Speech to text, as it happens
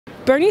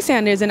Bernie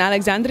Sanders and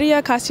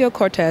Alexandria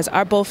Ocasio-Cortez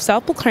are both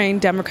self-proclaimed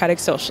democratic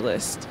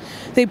socialists.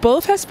 They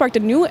both have sparked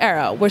a new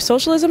era where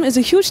socialism is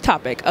a huge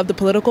topic of the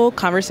political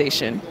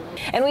conversation.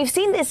 And we've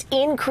seen this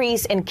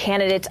increase in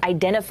candidates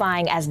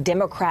identifying as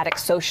democratic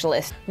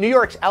socialists. New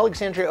York's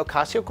Alexandria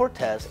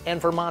Ocasio-Cortez and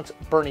Vermont's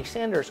Bernie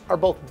Sanders are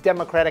both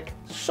democratic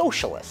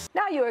socialists.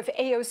 Now you have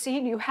AOC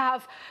and you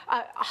have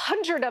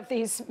 100 of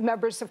these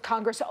members of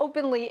Congress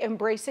openly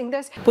embracing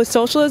this. With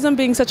socialism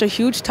being such a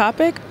huge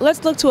topic,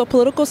 let's look to a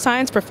political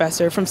science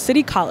professor from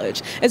City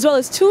College, as well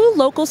as two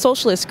local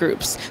socialist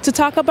groups, to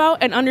talk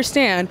about and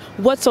understand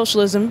what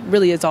socialism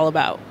really is all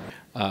about.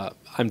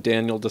 I'm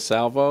Daniel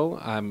DeSalvo.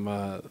 I'm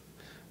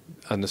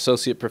an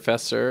associate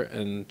professor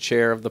and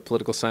chair of the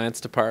political science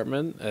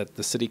department at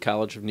the City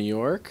College of New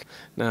York.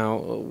 Now,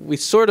 we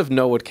sort of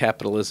know what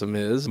capitalism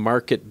is,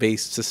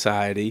 market-based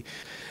society.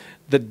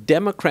 The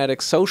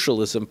democratic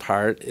socialism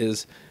part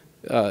is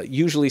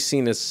usually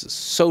seen as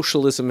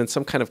socialism in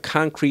some kind of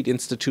concrete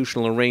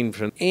institutional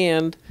arrangement,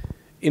 and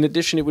in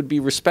addition, it would be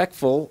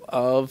respectful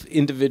of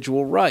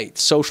individual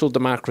rights, social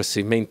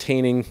democracy,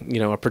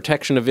 maintaining, a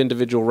protection of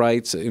individual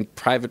rights in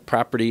private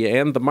property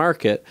and the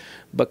market,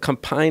 but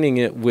combining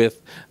it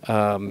with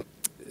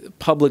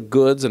public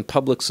goods and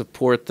public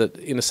support that,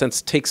 in a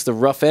sense, takes the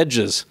rough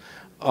edges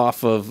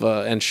off of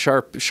and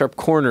sharp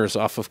corners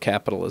off of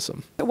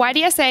capitalism.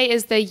 YDSA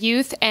is the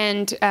youth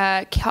and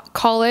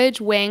college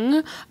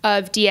wing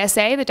of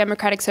DSA, the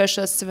Democratic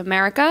Socialists of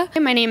America.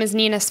 My name is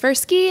Nina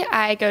Svirsky.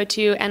 I go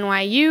to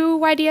NYU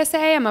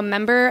YDSA. I'm a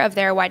member of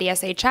their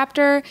YDSA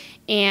chapter,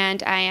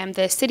 and I am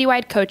the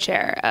citywide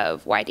co-chair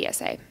of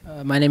YDSA.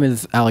 My name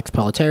is Alex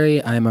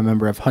Pelletieri. I'm a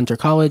member of Hunter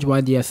College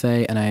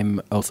YDSA, and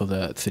I'm also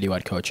the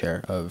citywide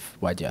co-chair of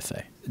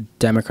YDSA.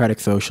 Democratic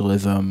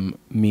socialism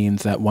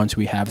means that once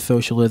we have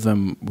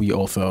socialism, we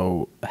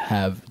also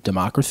have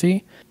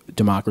democracy.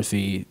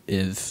 Democracy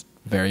is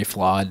very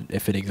flawed,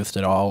 if it exists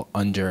at all,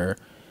 under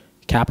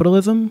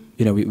capitalism.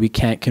 We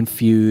can't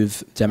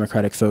confuse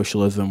democratic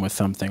socialism with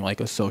something like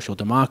a social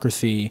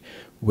democracy,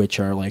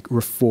 which are like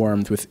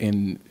reforms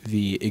within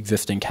the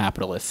existing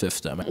capitalist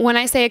system. When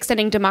I say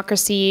extending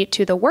democracy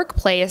to the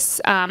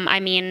workplace, I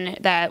mean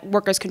that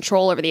workers'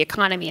 control over the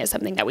economy is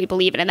something that we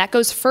believe in, and that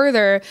goes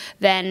further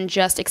than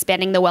just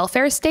expanding the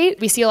welfare state.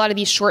 We see a lot of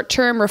these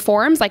short-term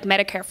reforms like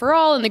Medicare for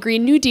All and the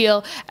Green New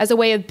Deal as a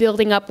way of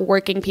building up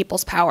working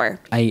people's power.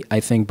 I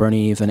think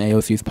Bernie's and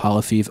AOC's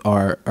policies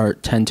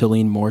tend to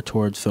lean more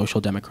towards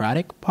social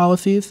democratic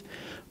policies,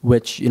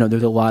 which,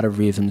 there's a lot of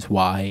reasons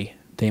why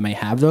they may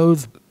have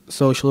those.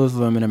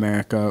 Socialism in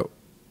America,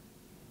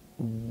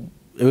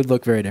 it would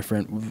look very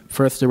different.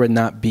 First, there would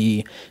not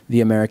be the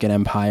American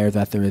empire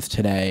that there is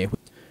today.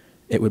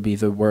 It would be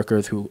the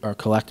workers who are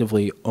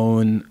collectively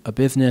own a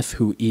business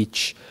who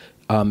each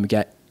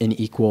get an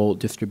equal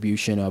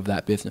distribution of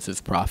that business's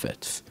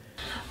profits.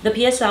 The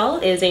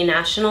PSL is a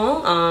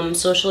national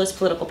socialist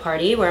political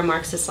party. We're a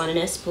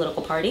Marxist-Leninist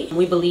political party.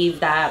 We believe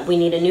that we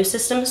need a new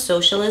system,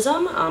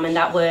 socialism, and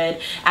that would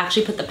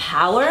actually put the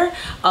power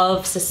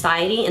of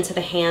society into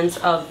the hands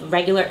of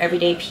regular,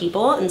 everyday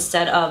people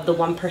instead of the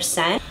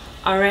 1%.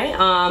 All right,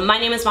 my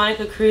name is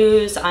Monica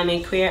Cruz. I'm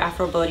a queer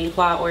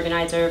Afro-Boricua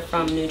organizer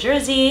from New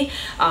Jersey.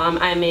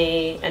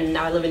 And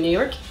now I live in New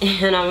York,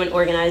 and I'm an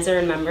organizer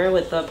and member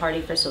with the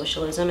Party for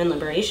Socialism and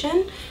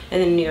Liberation in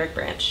the New York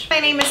branch. My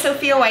name is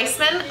Sophia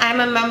Weissman. I'm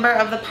a member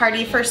of the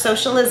Party for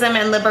Socialism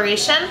and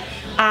Liberation,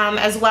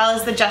 as well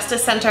as the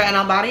Justice Center in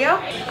El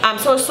Barrio.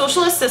 So a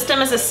socialist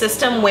system is a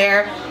system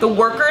where the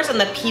workers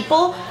and the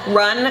people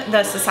run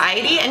the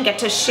society and get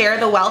to share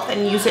the wealth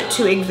and use it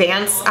to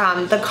advance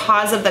the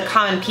cause of the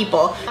common people.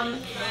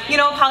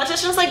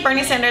 Politicians like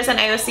Bernie Sanders and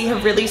AOC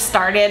have really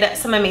started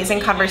some amazing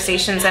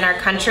conversations in our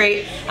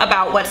country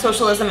about what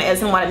socialism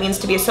is and what it means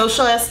to be a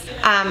socialist.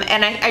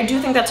 And I do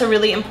think that's a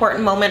really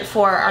important moment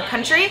for our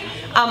country.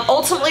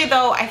 Ultimately,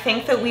 though, I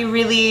think that we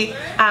really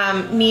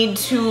need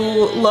to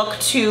look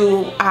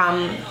to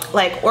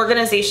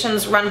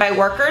organizations run by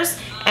workers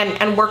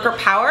and worker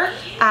power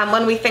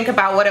when we think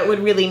about what it would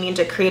really mean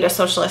to create a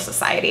socialist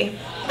society.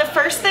 The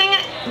first thing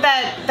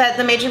that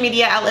the major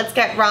media outlets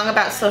get wrong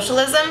about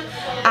socialism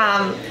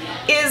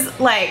is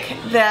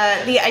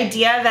the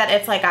idea that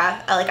it's like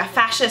a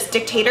fascist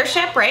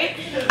dictatorship, right?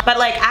 But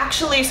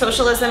actually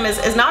socialism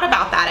is not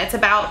about that. It's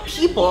about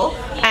people,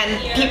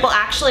 and people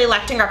actually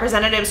electing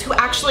representatives who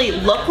actually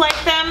look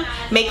like them,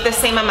 make the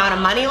same amount of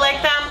money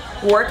like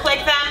them, work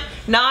like them,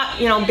 not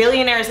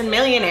billionaires and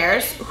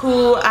millionaires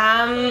who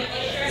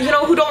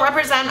who don't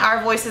represent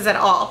our voices at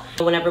all.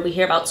 Whenever we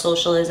hear about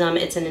socialism,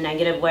 it's in a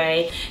negative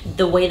way.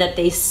 The way that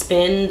they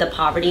spin the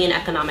poverty and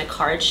economic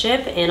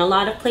hardship in a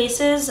lot of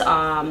places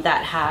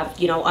that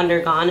have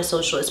undergone a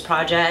socialist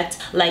project,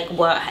 like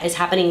what is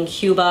happening in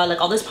Cuba.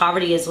 All this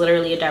poverty is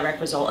literally a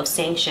direct result of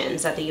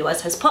sanctions that the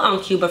US has put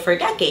on Cuba for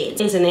decades,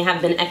 and they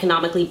have been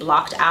economically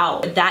blocked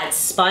out. That's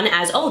spun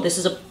as, oh, this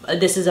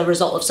is a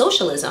result of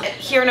socialism.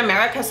 Here in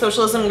America,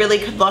 socialism really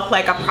could look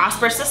like a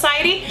prosperous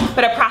society,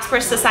 but a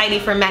prosperous society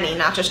for many,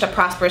 not just a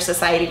prosperous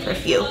society for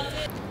few.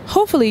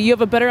 Hopefully you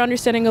have a better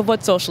understanding of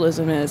what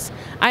socialism is.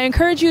 I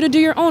encourage you to do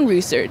your own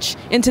research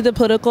into the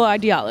political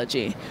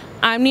ideology.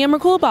 I'm Nia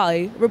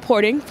Merkulabali,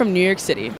 reporting from New York City.